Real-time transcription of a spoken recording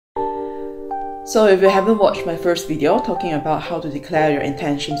So if you haven't watched my first video talking about how to declare your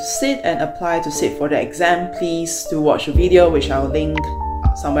intention to sit and apply to sit for the exam, please do watch the video, which I'll link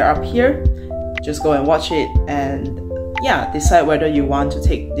somewhere up here. Just go and watch it and yeah, decide whether you want to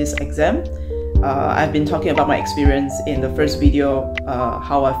take this exam. I've been talking about my experience in the first video,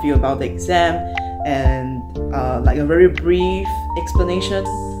 how I feel about the exam, and like a very brief explanation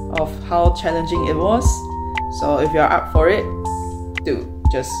of how challenging it was. So if you're up for it, do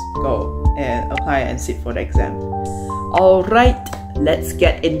just go and apply and sit for the exam. Alright, let's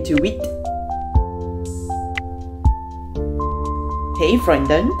get into it. Hey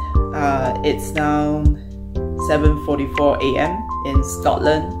Freunden, it's now 7:44 AM in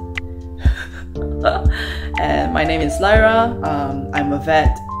Scotland. And my name is Lyra. I'm a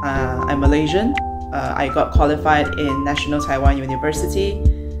vet. I'm Malaysian. I got qualified in National Taiwan University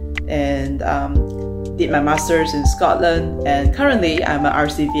and did my master's in Scotland, and currently I'm an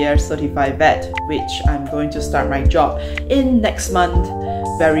RCVS certified vet, which I'm going to start my job in next month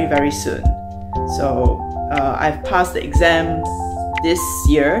very soon. So I've passed the exam this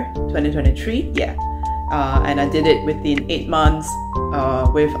year, 2023, yeah, and I did it within 8 months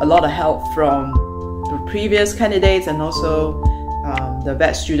with a lot of help from the previous candidates and also the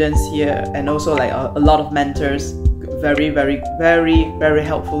vet students here, and also like a lot of mentors, very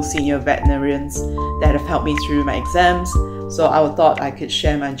helpful senior veterinarians that have helped me through my exams. So I thought I could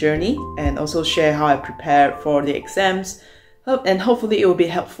share my journey and also share how I prepared for the exams, and hopefully it will be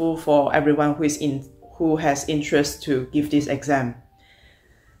helpful for everyone who has interest to give this exam.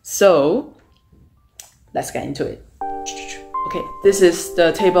 So let's get into it. Okay, this is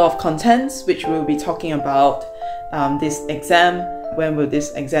the table of contents which we'll be talking about this exam. When will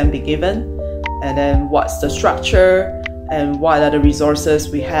this exam be given, and then what's the structure and what are the resources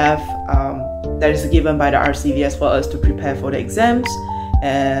we have that is given by the RCVS for us to prepare for the exams,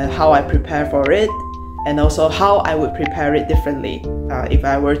 and how I prepare for it, and also how I would prepare it differently if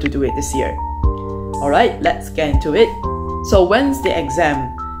I were to do it this year. Alright, let's get into it. So when's the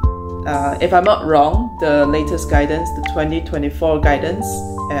exam? If I'm not wrong, the latest guidance, the 2024 guidance,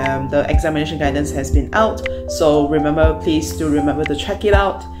 the examination guidance has been out. So please do remember to check it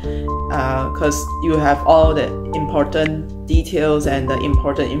out, because you have all the important details and the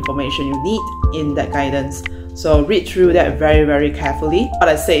important information you need in that guidance. So read through that very carefully. What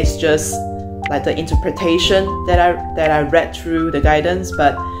I say is just like the interpretation that I read through the guidance,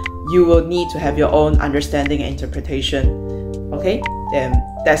 but you will need to have your own understanding and interpretation. Okay, and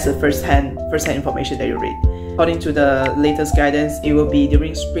that's the first-hand information that you read. According to the latest guidance, it will be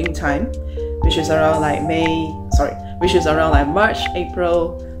during springtime, which is around like March,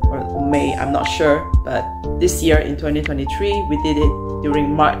 April, or May, I'm not sure. But this year in 2023, we did it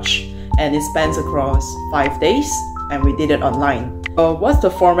during March, and it spans across 5 days, and we did it online. What's the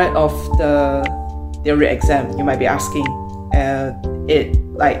format of the theory exam, you might be asking?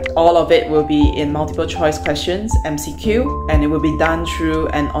 All of it will be in multiple choice questions, MCQ, and it will be done through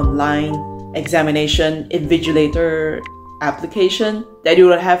an online examination invigilator application that you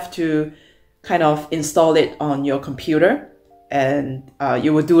will have to kind of install it on your computer, and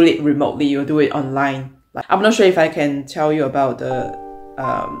you will do it remotely, you'll do it online. I'm not sure if I can tell you about the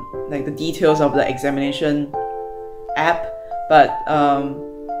the details of the examination app, but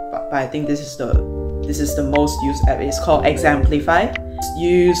I think this is the most used app. It's called EClinPath. It's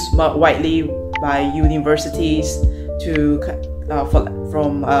used widely by universities to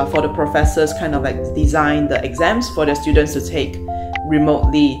for the professors kind of like design the exams for the students to take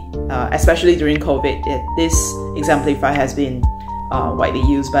remotely, especially during COVID. This EClinPath has been widely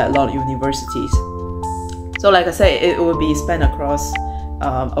used by a lot of universities. So like I said, it will be spent across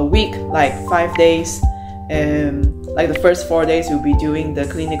a week, like 5 days, and like the first 4 days you'll be doing the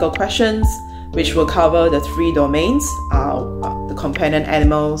clinical questions, which will cover the 3 domains, the companion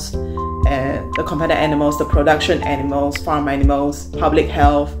animals, the production animals, farm animals, public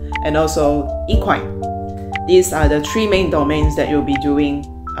health, and also equine. These are the 3 main domains that you'll be doing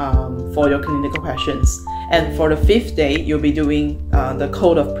for your clinical questions. And for the 5th day, you'll be doing the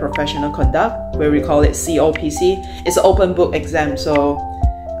Code of Professional Conduct, where we call it COPC. It's an open book exam, so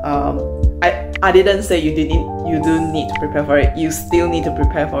I didn't say you do need to prepare for it. You still need to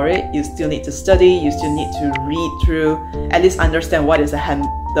prepare for it. You still need to study. You still need to read through, at least understand what is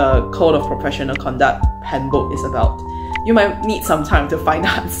the Code of Professional Conduct handbook is about. You might need some time to find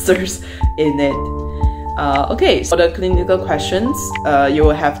answers in it. Okay, so the clinical questions, you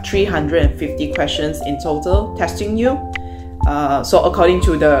will have 350 questions in total testing you. So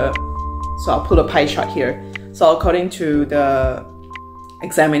I'll put a pie chart here. So according to the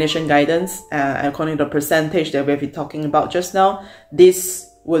examination guidance, and according to the percentage that we'll be talking about just now, this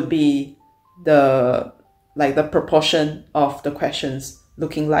would be the proportion of the questions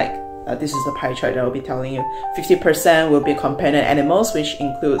looking like. This is the pie chart that I will be telling you. 50% will be companion animals, which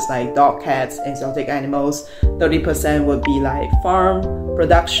includes like dog, cats, exotic animals. 30% will be like farm,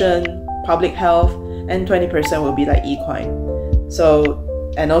 production, public health, and 20% will be like equine.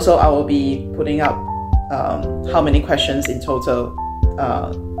 So, and also I will be putting up how many questions in total,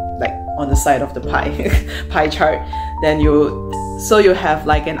 like on the side of the pie chart. Then you have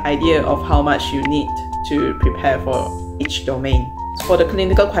like an idea of how much you need to prepare for each domain. For the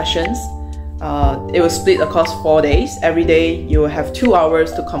clinical questions, it will split across 4 days. Every day you will have 2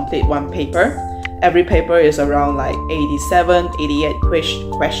 hours to complete one paper. Every paper is around like 87, 88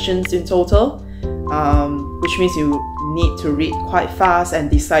 questions in total, which means you need to read quite fast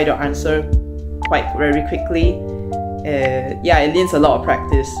and decide your answer very quickly. Yeah, it needs a lot of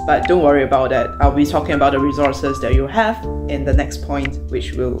practice, but don't worry about that. I'll be talking about the resources that you have in the next point,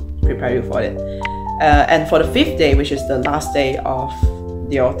 which will prepare you for it. And for the 5th day, which is the last day of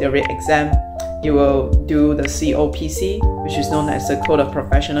your theory exam, you will do the COPC, which is known as the Code of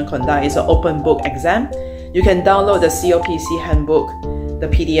Professional Conduct. It's an open book exam. You can download the COPC handbook, the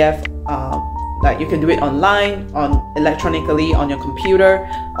PDF. Like you can do it online, electronically on your computer,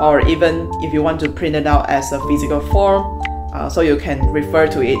 or even if you want to print it out as a physical form, so you can refer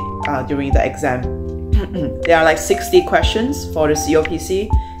to it during the exam. There are like 60 questions for the COPC,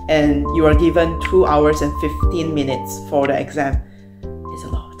 and you are given 2 hours and 15 minutes for the exam. It's a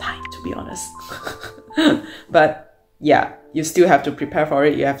lot of time, to be honest. But yeah, you still have to prepare for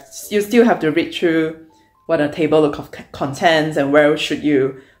it. You still have to read through what a table of contents and where should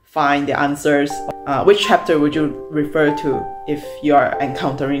you find the answers. Which chapter would you refer to if you are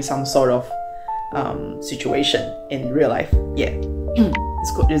encountering some sort of situation in real life? Yeah,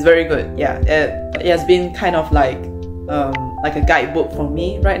 it's good. It's very good. Yeah, it has been kind of like a guidebook for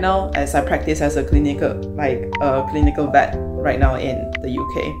me right now as I practice as a clinical vet right now in the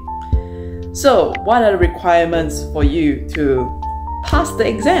UK. So, what are the requirements for you to pass the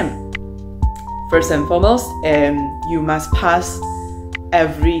exam? First and foremost, you must pass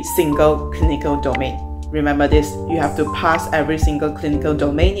every single clinical domain. Remember this, you have to pass every single clinical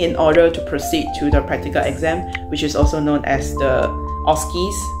domain in order to proceed to the practical exam, which is also known as the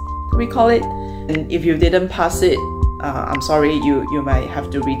OSCEs, we call it. And if you didn't pass it, I'm sorry, you might have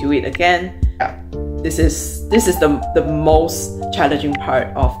to redo it again. Yeah, this is the most challenging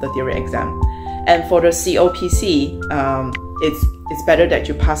part of the theory exam. And for the COPC, it's better that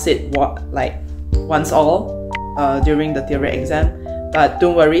you pass it once all during the theory exam. But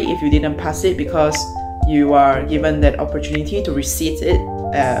don't worry if you didn't pass it, because you are given that opportunity to resit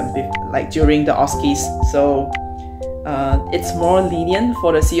it during the OSCEs. So it's more lenient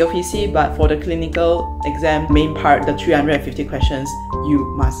for the COPC, but for the clinical exam main part, the 350 questions, you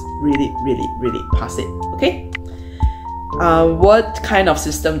must really pass it. Okay? What kind of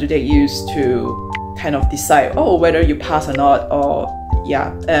system do they use to kind of decide whether you pass or not? Or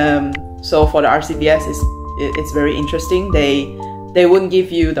yeah, so for the RCVS, it's very interesting. They wouldn't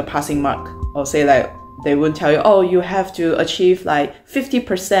give you the passing mark, or say like they wouldn't tell you, you have to achieve like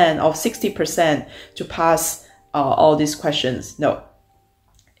 50% or 60% to pass all these questions. No.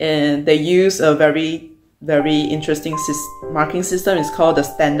 And they use a very interesting marking system. It's called the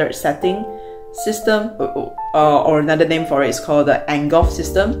standard setting system, or another name for it is called the Angoff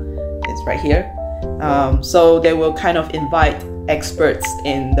system. It's right here. So they will kind of invite experts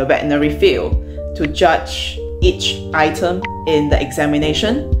in the veterinary field to judge each item in the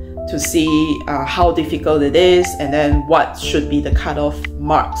examination to see how difficult it is, and then what should be the cutoff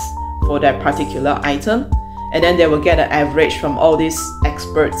marks for that particular item. And then they will get an average from all these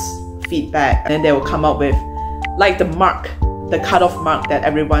experts' feedback, and then they will come up with like the cutoff mark that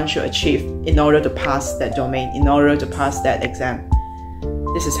everyone should achieve in order to pass that domain, in order to pass that exam.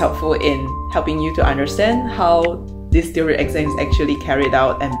 This is helpful in helping you to understand how this theory exam is actually carried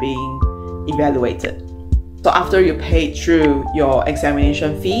out and being evaluated. So after you pay through your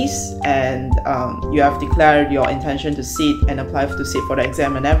examination fees and you have declared your intention to sit and apply to sit for the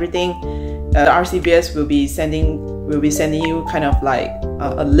exam and everything, the RCVS will be sending you kind of like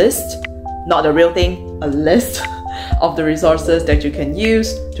a list, not the real thing, a list of the resources that you can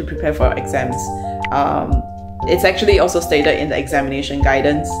use to prepare for exams. It's actually also stated in the examination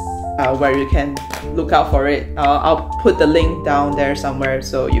guidance where you can look out for it. I'll put the link down there somewhere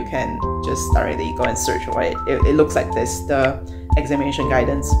so you can just directly go and search for it. It looks like this, the examination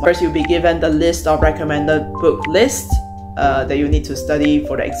guidance. First, you'll be given the list of recommended book list that you need to study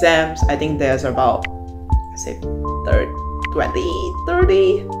for the exams. I think there's about, say, 20,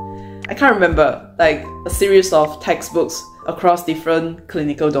 30, I can't remember, like a series of textbooks across different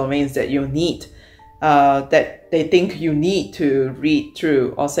clinical domains that you need, that they think you need to read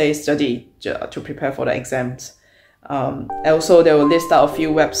through or say study to prepare for the exams. Also, they will list out a few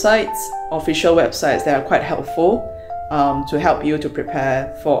websites, official websites that are quite helpful to help you to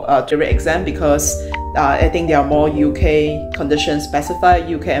prepare for the exam, because I think they are more UK conditions specified,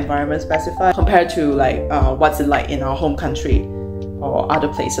 UK environment specified, compared to like what's it like in our home country or other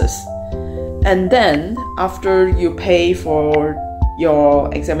places. And then after you pay for your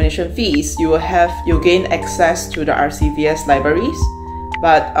examination fees, you'll gain access to the RCVS libraries.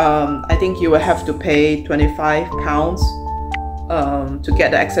 But I think you will have to pay £25 to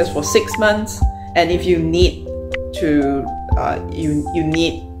get the access for 6 months. And if you need to, you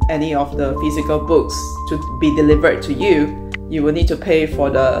need any of the physical books to be delivered to you, you will need to pay for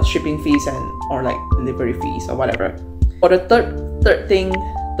the shipping fees or like delivery fees or whatever. For the third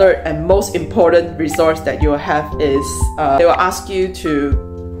and most important resource that you will have is they will ask you to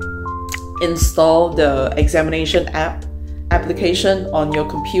install the examination application on your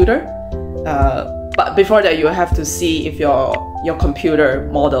computer. But before that, you have to see if your computer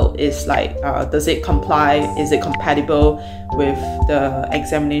model is like, does it comply? Is it compatible with the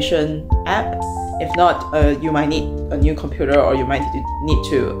examination app? If not, you might need a new computer, or you might need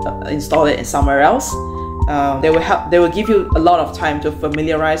to install it somewhere else. They will give you a lot of time to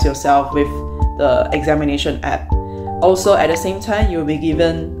familiarize yourself with the examination app. Also, at the same time, you'll be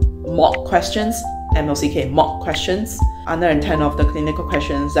given mock questions, MOCK mock questions, 110 of the clinical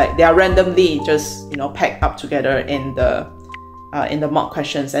questions. Like, they are randomly just packed up together in the mock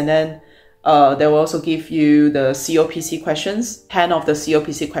questions. And then they will also give you the COPC questions, 10 of the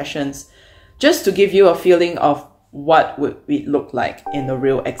COPC questions, just to give you a feeling of what would it look like in the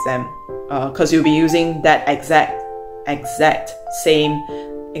real exam, because you'll be using that exact same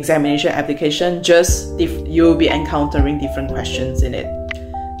examination application, just if you'll be encountering different questions in it.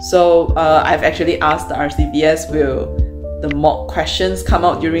 So I've actually asked the RCVS, will the mock questions come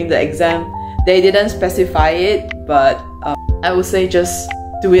out during the exam? They didn't specify it, but I would say just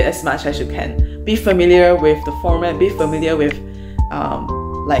do it as much as you can. Be familiar with the format, be familiar with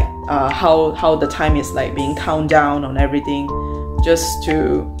how the time is like being counted down on everything, just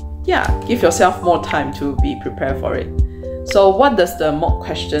to give yourself more time to be prepared for it. So what does the mock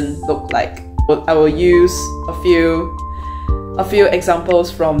question look like? I will use a few examples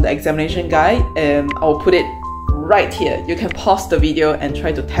from the examination guide, and I will put it right here. You can pause the video and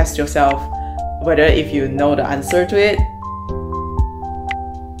try to test yourself whether if you know the answer to it.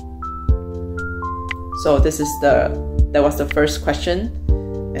 So that was the first question,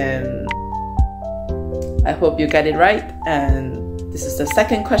 and I hope you get it right. And this is the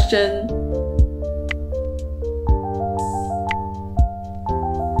second question,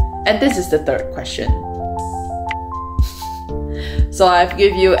 and this is the third question. So I've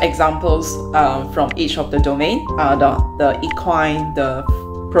given you examples from each of the domain, the equine, the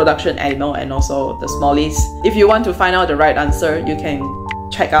production animal, and also the smallies. If you want to find out the right answer, you can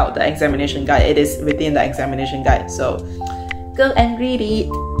check out the examination guide. It is within the examination guide, so go and read it.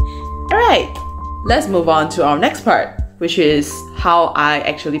 Alright, let's move on to our next part, which is how I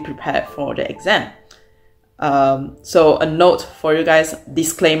actually prepared for the exam. So a note for you guys,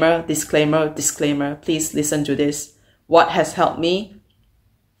 disclaimer, please listen to this. What has helped me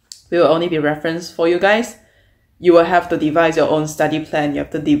will only be reference for you guys. You will have to devise your own study plan. You have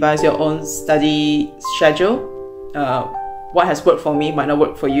to devise your own study schedule. What has worked for me might not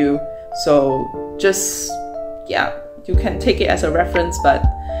work for you. So just, you can take it as a reference, but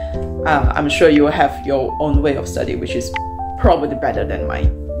I'm sure you will have your own way of study, which is probably better than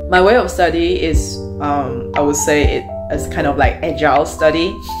mine. My way of study is, I would say it as kind of like agile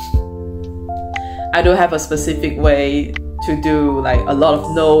study. I don't have a specific way to do like a lot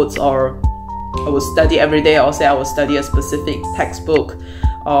of notes, or I will study every day, or say I will study a specific textbook,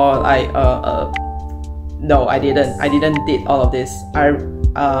 or like no, I didn't did all of this.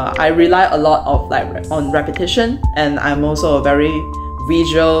 I rely a lot of on repetition, and I'm also a very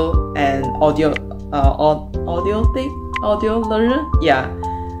visual and audio learner. Yeah,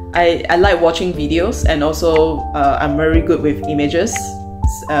 I like watching videos, and also I'm very good with images.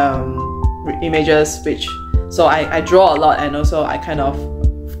 So I draw a lot, and also I kind of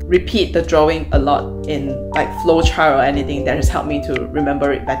repeat the drawing a lot in like flowchart or anything that has helped me to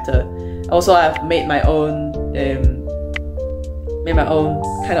remember it better. Also, I've made my own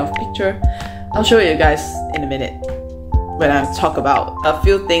kind of picture. I'll show you guys in a minute when I talk about a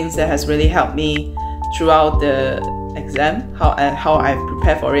few things that has really helped me throughout the exam, how I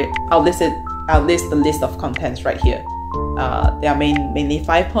prepare for it. I'll list the list of contents right here. There are mainly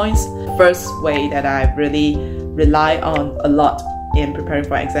 5 points. First way that I really rely on a lot in preparing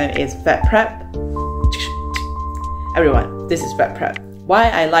for exam is vet prep. Everyone, this is vet prep. Why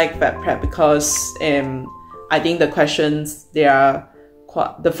I like vet prep? Because I think the questions, the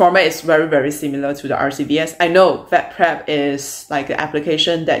format is very similar to the RCVS. I know vet prep is like the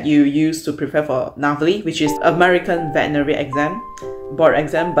application that you use to prepare for NAVLE, which is American Veterinary Exam, board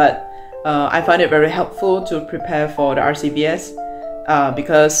exam, but I find it very helpful to prepare for the RCVS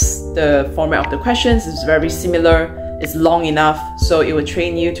because the format of the questions is very similar. It's long enough, so it will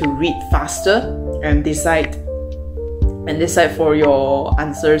train you to read faster and decide for your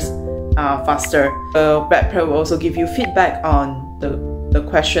answers faster. Vet prep will also give you feedback on the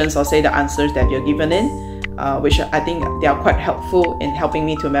questions or say the answers that you're given in, which I think they are quite helpful in helping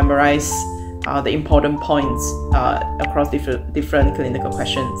me to memorize the important points across different clinical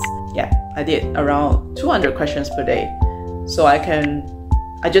questions. Yeah, I did around 200 questions per day, so I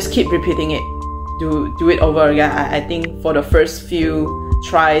just keep repeating it, do it over again. I think for the first few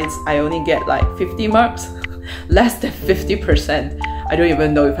tries I only get like 50 marks, less than 50%. I don't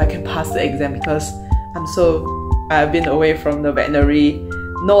even know if I can pass the exam because I've been away from the veterinary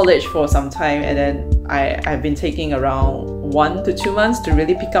knowledge for some time, and then I've been taking around 1 to 2 months to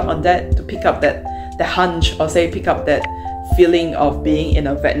really pick up on that, to pick up that hunch, or say pick up that feeling of being in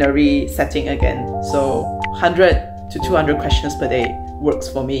a veterinary setting again. So 100 to 200 questions per day works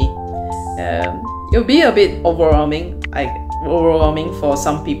for me. It'll be a bit overwhelming for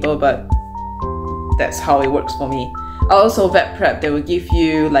some people, but that's how it works for me. Also, vet prep, they will give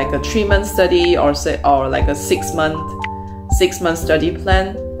you like a 3-month study or like a 6-month study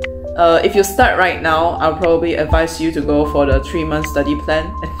plan. If you start right now, I'll probably advise you to go for the 3-month study plan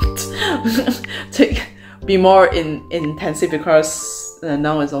and be more intensive, because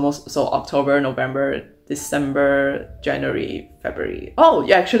now it's almost October, November, December, January, February. Oh,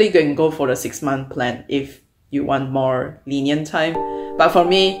 you actually can go for the 6-month plan if you want more lenient time. But for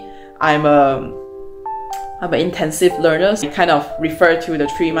me, I'm an intensive learner, so I kind of refer to the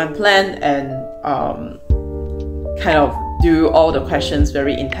 3-month plan and kind of do all the questions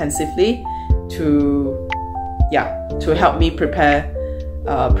very intensively to help me prepare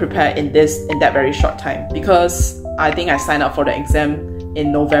in that very short time, because I think I signed up for the exam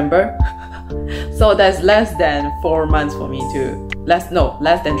in November. So there's less than 4 months for me less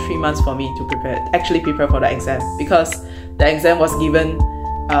than 3 months for me to prepare for the exam, because the exam was given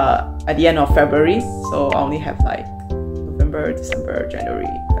at the end of February, so I only have like November, December, January,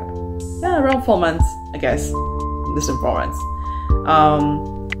 February. Yeah, around 4 months, I guess. Less than 4 months.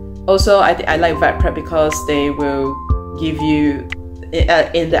 Also, I like vet prep because they will give you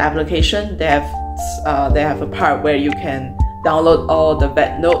in the application. They have a part where you can download all the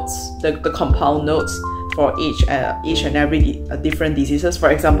vet notes, the compound notes for each and every different diseases. For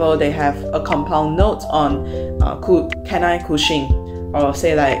example, they have a compound note on canine Cushing, or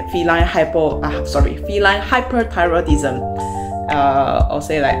say like feline hyperthyroidism, or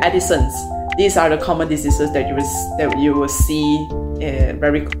say like Addison's. These are the common diseases that you will see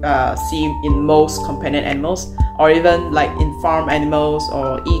see in most companion animals, or even like in farm animals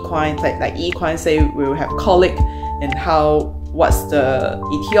or equine. Like equine, say will have colic, and what's the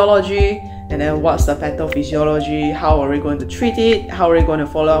etiology, and then what's the pathophysiology, how are we going to treat it, how are we going to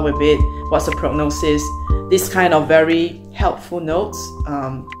follow up with it, what's the prognosis. This kind of very helpful notes,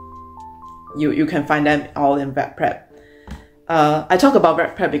 you can find them all in vet prep. I talk about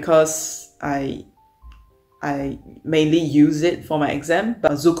vet prep because I mainly use it for my exam,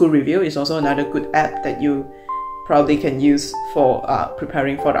 but Zuku Review is also another good app that you probably can use for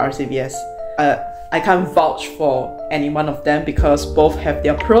preparing for the RCVS. I can't vouch for any one of them because both have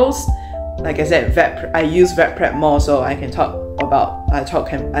their pros. Like I said, I use vet prep more, so I can talk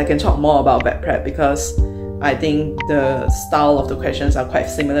more about vet prep because I think the style of the questions are quite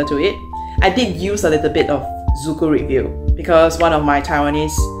similar to it. I did use a little bit of Zuku Review because one of my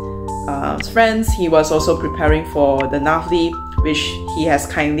Taiwanese friends, he was also preparing for the NAVLE, which he has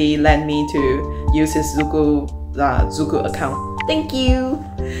kindly lent me to use his Zuku account. Thank you!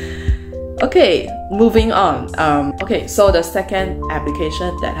 Okay, moving on. Okay, so the second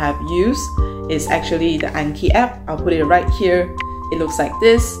application that I've used is actually the Anki app. I'll put it right here. It looks like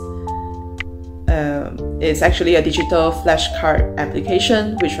this. It's actually a digital flashcard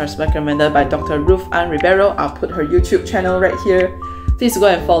application which was recommended by Dr. Ruth Ann Ribeiro. I'll put her YouTube channel right here. Please go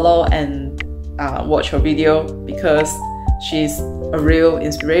and follow and watch her video because she's a real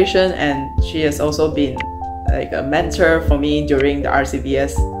inspiration, and she has also been like a mentor for me during the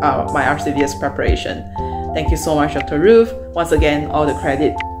RCVS, my RCVS preparation. Thank you so much, Dr. Ruth. Once again, all the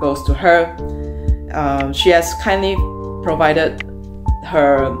credit goes to her. She has kindly provided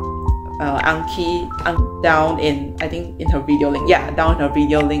her Anki down in, I think, in her video link. Yeah, down in her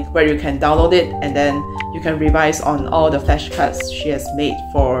video link, where you can download it and then you can revise on all the flashcards she has made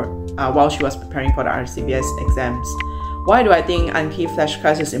for while she was preparing for the RCVS exams. Why do I think Anki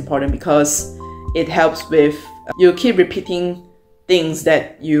flashcards is important? Because it helps with, you keep repeating things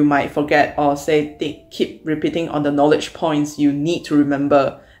that you might forget, or say keep repeating on the knowledge points you need to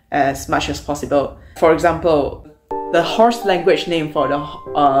remember as much as possible. For example, the horse language name for the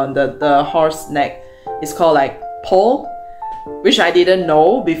horse neck is called like pole, which I didn't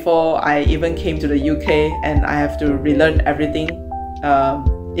know before I even came to the UK, and I have to relearn everything.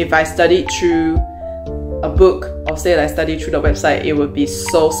 If I studied through a book, or say I studied through the website, it would be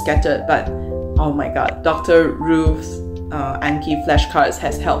so scattered. But oh my god, Dr. Ruth's Anki flashcards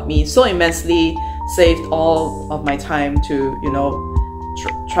has helped me so immensely, saved all of my time to, you know,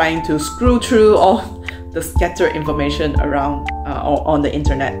 trying to screw through all the scattered information around on the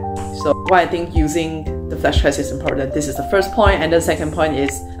internet. So why I think using the flashcards is important. This is the first point, and the second point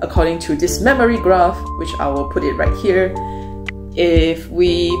is according to this memory graph, which I will put it right here. If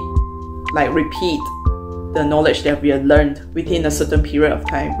we like repeat the knowledge that we have learned within a certain period of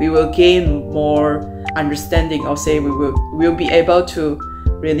time, we will gain more understanding, or say we'll be able to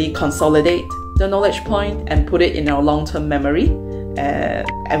really consolidate the knowledge point and put it in our long-term memory,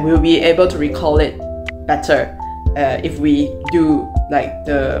 and we'll be able to recall it better if we do like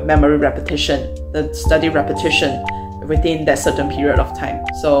the memory repetition, the study repetition within that certain period of time.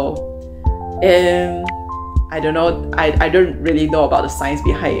 So I don't know, I don't really know about the science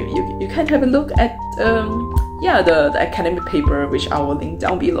behind it. You can have a look at the academic paper, which I will link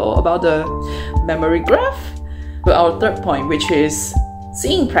down below, about the memory graph. But our third point, which is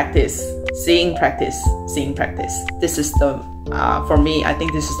seeing practice. This is the for me, I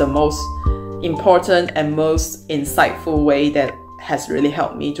think this is the most important and most insightful way that has really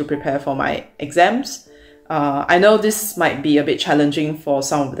helped me to prepare for my exams. I know this might be a bit challenging for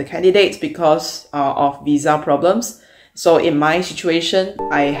some of the candidates because of visa problems. So in my situation,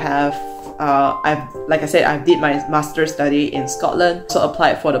 like I said, I did my master's study in Scotland, so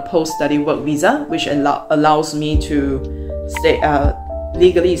applied for the post-study work visa, which allows me to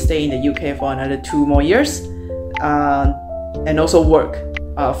legally stay in the UK for another 2 more years, and also work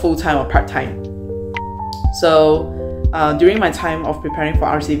full-time or part-time. So during my time of preparing for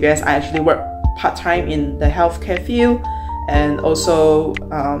RCVS, I actually worked part-time in the healthcare field, and also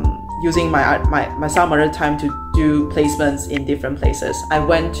using my summer time to do placements in different places. I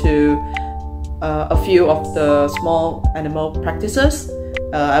went to a few of the small animal practices.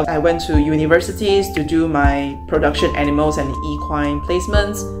 I went to universities to do my production animals and equine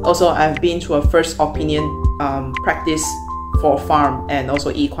placements. Also, I've been to a first opinion practice for farm and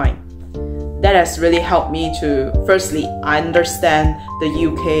also equine. That has really helped me to firstly understand the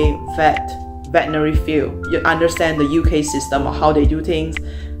UK veterinary field. You understand the UK system, or how they do things,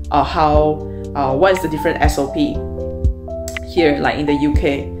 or what is the different SOP here, like in the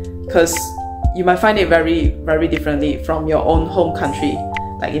UK, because you might find it very, very differently from your own home country,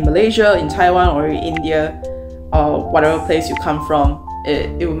 like in Malaysia, in Taiwan, or in India, or whatever place you come from.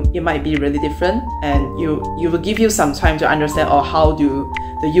 It might be really different, and you will give you some time to understand, or how do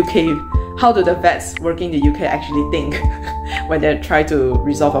the vets working in the UK actually think when they try to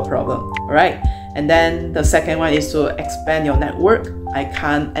resolve a problem, right? And then the second one is to expand your network. I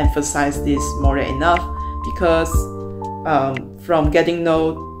can't emphasize this more than enough, because from getting to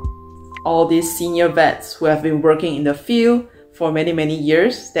know all these senior vets who have been working in the field for many, many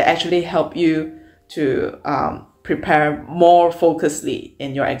years, they actually help you to prepare more focusedly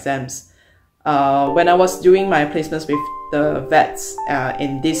in your exams. When I was doing my placements with the vets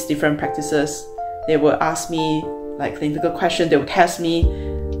in these different practices, they would ask me like clinical questions. They would test me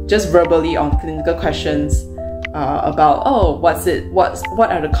just verbally on clinical questions about, oh, what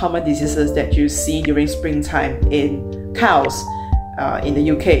are the common diseases that you see during springtime in cows in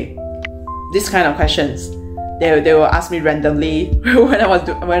the UK? This kind of questions. They will ask me randomly when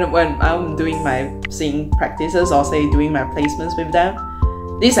I'm doing my seeing practices, or say doing my placements with them.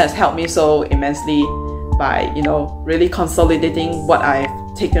 This has helped me so immensely by, you know, really consolidating what I've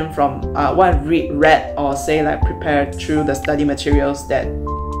taken from what I've read, or say like prepared through the study materials that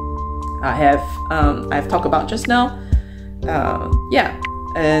I've talked about just now. Yeah,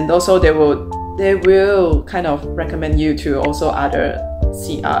 and also they will kind of recommend you to also other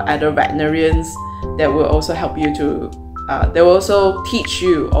veterinarians that will also help you to they will also teach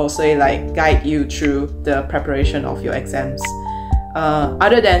you, or say like guide you through the preparation of your exams.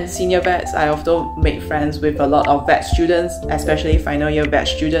 Other than senior vets, I also made friends with a lot of vet students, especially final year vet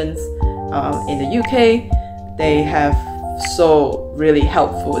students in the UK. They have so really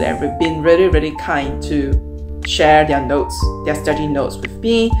helpful. They've been really kind to share their notes, their study notes with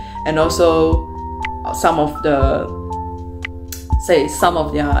me, and also some of their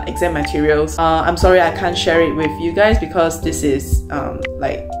exam materials. I'm sorry I can't share it with you guys because this is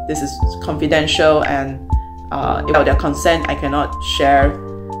confidential, and without their consent I cannot share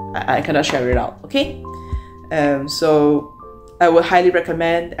it out. Okay, so I would highly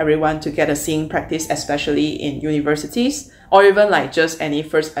recommend everyone to get a singing practice, especially in universities, or even like just any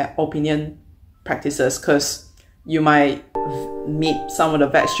first opinion practices, because you might meet some of the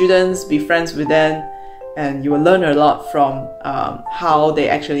vet students, be friends with them, and you will learn a lot from how they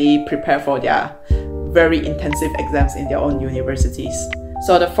actually prepare for their very intensive exams in their own universities.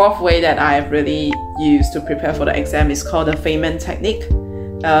 So the fourth way that I've really used to prepare for the exam is called the Feynman technique.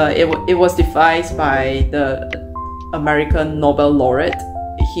 It was devised by the American Nobel laureate.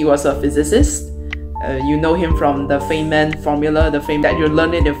 He was a physicist. You know him from the Feynman formula, the Feynman that you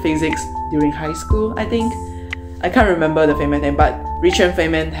learned in the physics during high school, I think. I can't remember the Feynman name, but Richard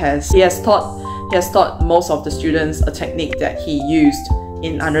Feynman has taught most of the students a technique that he used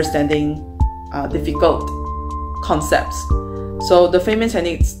in understanding difficult concepts. So the Feynman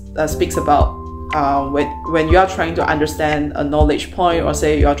technique speaks about when you are trying to understand a knowledge point, or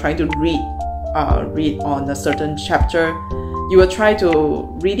say you are trying to read on a certain chapter, you will try to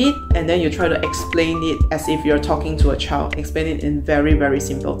read it and then you try to explain it as if you're talking to a child. Explain it in very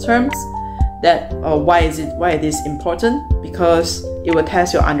simple terms. That why is this important? Because it will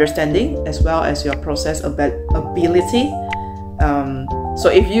test your understanding as well as your process ability. So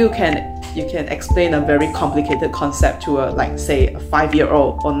if you can explain a very complicated concept to a, like say, a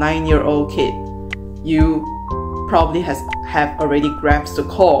 5-year-old or 9-year-old kid, you probably have already grasped the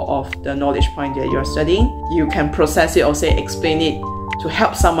core of the knowledge point that you're studying. You can process it or say explain it to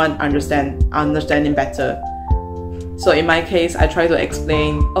help someone understand it better. So in my case, I try to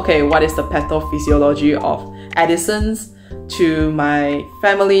explain, okay, what is the pathophysiology of Addison's to my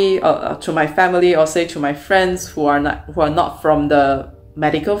family, or say to my friends who are not from the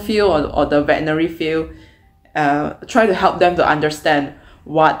medical field or the veterinary field. Try to help them to understand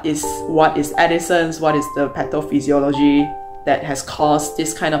what is Addison's, what is the pathophysiology that has caused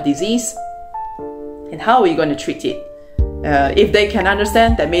this kind of disease, and how are you going to treat it. If they can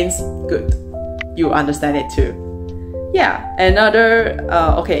understand, that means good, you understand it too. Yeah,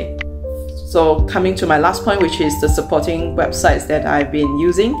 okay, so coming to my last point, which is the supporting websites that I've been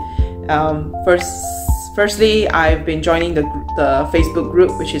using. Firstly, I've been joining the Facebook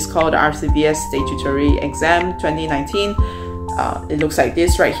group, which is called the RCVS Statutory Exam 2019. It looks like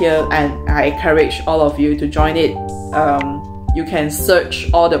this right here, and I encourage all of you to join it. You can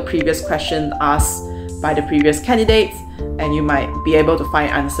search all the previous questions asked by the previous candidates, and you might be able to find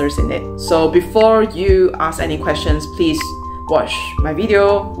answers in it. So before you ask any questions, please watch my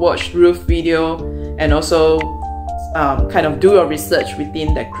video, watch Ruth's video, and also kind of do your research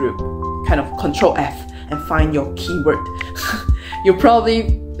within that group. Kind of Control F and find your keyword.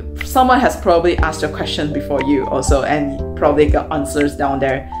 Someone has probably asked your question before you also, and you probably got answers down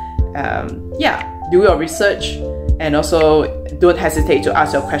there. Yeah, do your research, and also don't hesitate to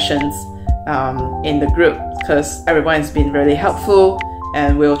ask your questions in the group, because everyone has been really helpful,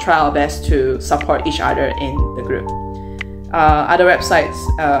 and we'll try our best to support each other in the group. Other websites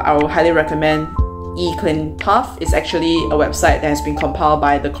I will highly recommend. EClinPath is actually a website that has been compiled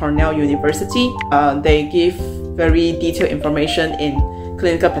by the Cornell University. They give very detailed information in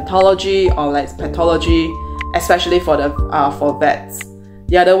clinical pathology or like pathology, especially for vets.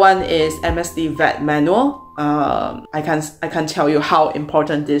 The other one is MSD Vet Manual. I can't tell you how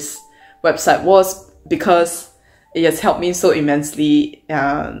important this website was, because it has helped me so immensely,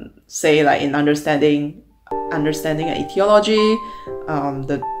 say like in understanding etiology,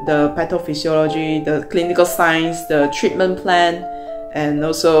 the pathophysiology, the clinical science, the treatment plan, and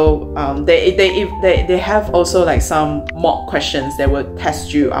also they have also like some mock questions that will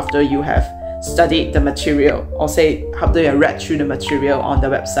test you after you have studied the material, or say after you have read through the material on the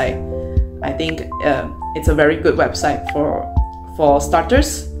website. I think it's a very good website for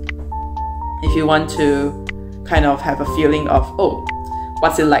starters, if you want to kind of have a feeling of, oh,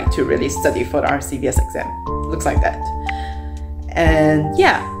 what's it like to really study for the RCVS exam. Looks like that. And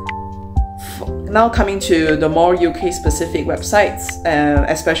yeah, now coming to the more UK specific websites,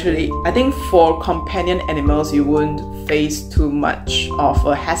 especially I think for companion animals you wouldn't face too much of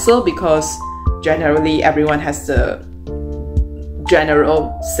a hassle, because generally everyone has the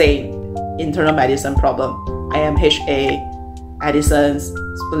general same internal medicine problem: AMHA, Addison's,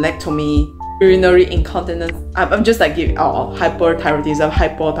 splenectomy, urinary incontinence. I'm just like giving out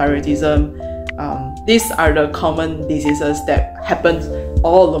hyperthyroidism. these are the common diseases that happen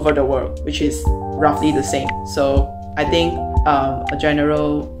all over the world, which is roughly the same. So I think a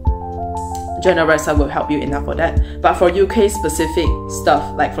general website will help you enough for that. But for UK specific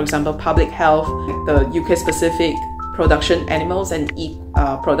stuff, like for example public health, the UK specific production animals and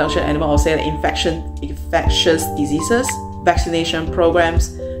production animal, or say infectious diseases, vaccination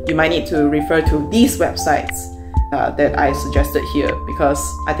programs, you might need to refer to these websites that I suggested here, because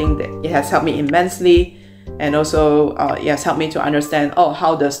I think that it has helped me immensely, and also it has helped me to understand, oh,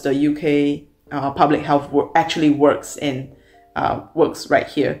 how does the UK public health actually works right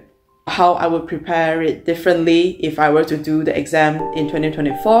here. How I would prepare it differently if I were to do the exam in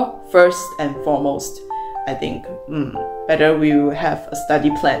 2024. First and foremost, I think better we will have a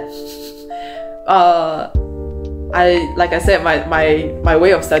study plan. Like I said, my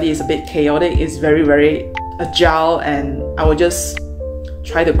way of study is a bit chaotic. It's very agile, and I will just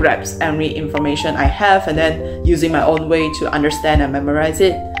try to grab every information I have and then using my own way to understand and memorize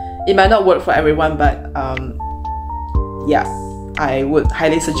it. It might not work for everyone, but yeah, I would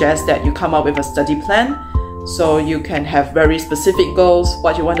highly suggest that you come up with a study plan so you can have very specific goals,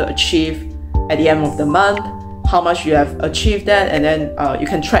 what you want to achieve at the end of the month, how much you have achieved that, and then you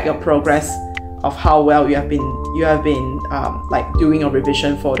can track your progress of how well you have been like doing a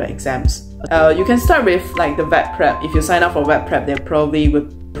revision for the exams. You can start with like the vet prep. If you sign up for vet prep, they probably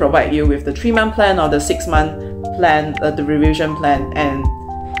would provide you with the 3-month plan or the 6-month plan, the revision plan, and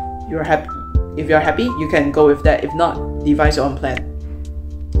you're happy. If you're happy, you can go with that. If not, devise your own plan.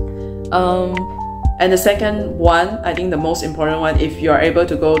 And the second one, I think the most important one, if you are able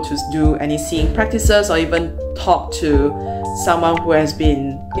to go to do any seeing practices or even talk to someone who has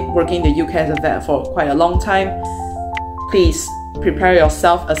been working in the UK as a vet for quite a long time, please prepare your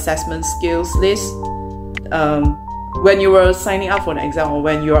self-assessment skills list. When you were signing up for the exam or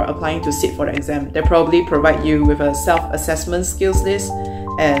when you are applying to sit for the exam, they probably provide you with a self-assessment skills list,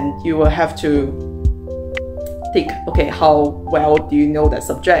 and you will have to think, okay, how well do you know that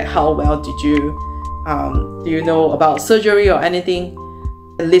subject? How well do you know about surgery or anything?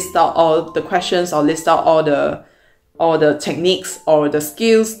 List out all the questions, or list out all the techniques or the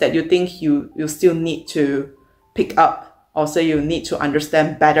skills that you think you still need to pick up, or say you need to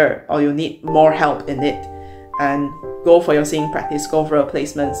understand better, or you need more help in it. And go for your seeing practice, go for your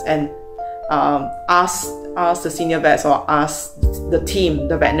placements, and ask the senior vets or ask the team,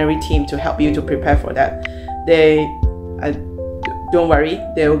 the veterinary team, to help you to prepare for that. Don't worry,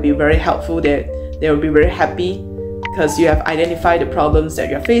 they will be very helpful. They will be very happy because you have identified the problems that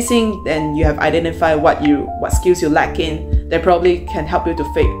you're facing, then you have identified what skills you lack in. They probably can help you to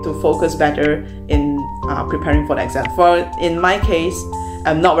focus better in preparing for the exam. In my case,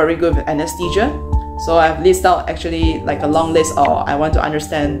 I'm not very good with anesthesia, so I've listed out actually like a long list. Or I want to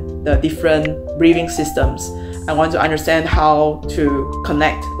understand the different breathing systems. I want to understand how to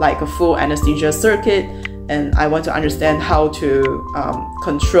connect like a full anesthesia circuit, and I want to understand how to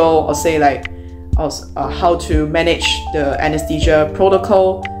control, or say like how to manage the anesthesia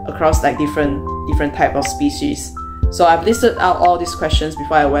protocol across like different type of species. So I've listed out all these questions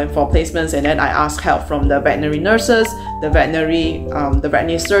before I went for placements, and then I asked help from the veterinary nurses, the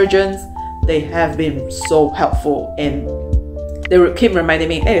veterinary surgeons. They have been so helpful, and they will keep reminding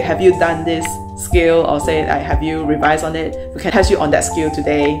me, hey, have you done this skill, or say have you revised on it? We can test you on that skill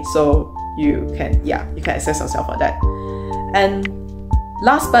today, so you can assess yourself on that. And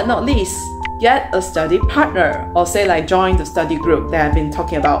last but not least, get a study partner, or say like join the study group that I've been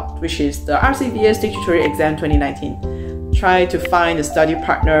talking about, which is the RCVS Statutory Exam 2019. Try to find a study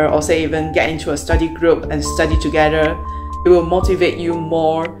partner, or say even get into a study group and study together. It will motivate you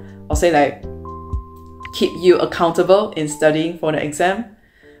more, or say like keep you accountable in studying for the exam.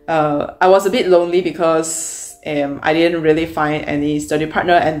 I was a bit lonely because I didn't really find any study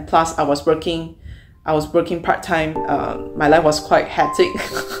partner, and plus I was working part-time. My life was quite hectic.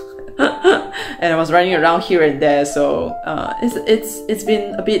 And I was running around here and there, so it's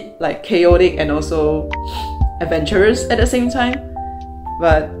been a bit like chaotic and also adventurous at the same time.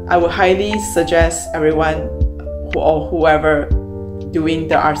 But I would highly suggest everyone or whoever doing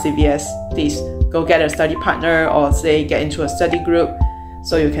the RCVS, please go get a study partner, or say get into a study group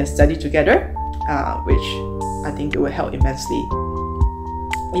so you can study together, which I think it will help immensely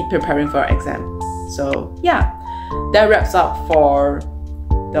in preparing for our exam. So yeah, that wraps up for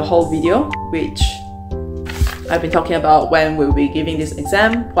the whole video, which I've been talking about when we'll be giving this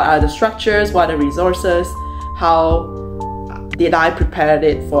exam, what are the structures, what are the resources, how did I prepare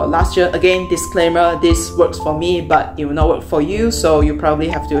it for last year. Again, disclaimer, this works for me, but it will not work for you, so you probably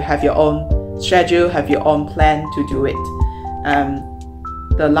have to have your own schedule, have your own plan to do it.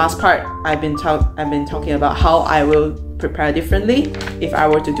 the last part, I've been talking about how I will prepare differently if I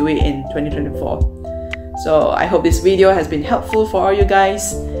were to do it in 2024. So I hope this video has been helpful for all you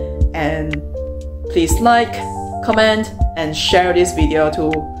guys, and please like, comment, and share this video to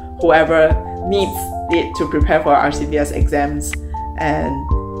whoever needs it to prepare for RCVS exams.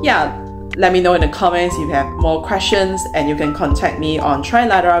 And yeah, let me know in the comments if you have more questions, and you can contact me on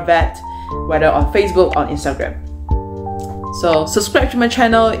Trilateral Vet, whether on Facebook or Instagram. So subscribe to my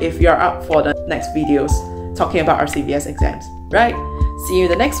channel if you're up for the next videos talking about RCVS exams. Right? See you in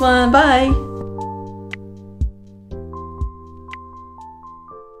the next one. Bye!